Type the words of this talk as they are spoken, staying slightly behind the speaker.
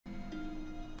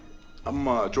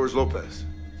I'm George Lopez,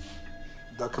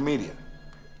 the comedian.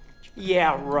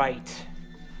 Yeah, right.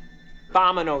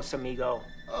 Vámonos, amigo.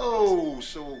 Oh,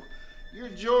 so you're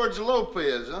George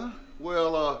Lopez, huh?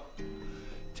 Well,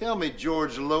 tell me,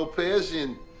 George Lopez,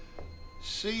 in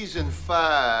season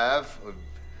 5 of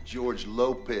George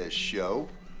Lopez Show,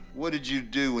 what did you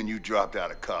do when you dropped out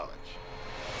of college?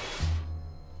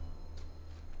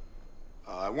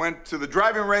 I went to the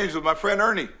driving range with my friend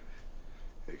Ernie.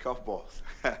 Hey, cuff balls.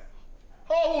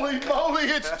 Holy moly,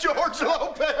 it's George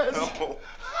Lopez! No.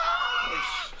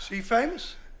 Is he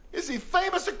famous? Is he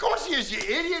famous? Of course he is, you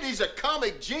idiot. He's a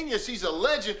comic genius. He's a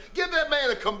legend. Give that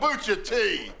man a kombucha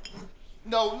tea.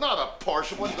 No, not a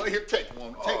partial one. Here, take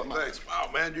one. Take mine. Thanks.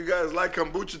 Wow, man, you guys like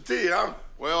kombucha tea, huh?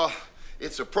 Well,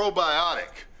 it's a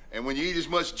probiotic. And when you eat as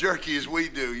much jerky as we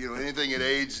do, you know, anything that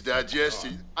aids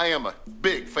digestion. I am a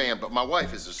big fan, but my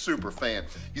wife is a super fan.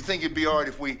 You think it'd be all right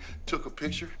if we took a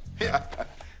picture? Yeah.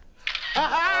 All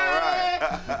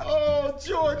right. Oh,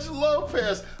 George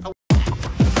Lopez.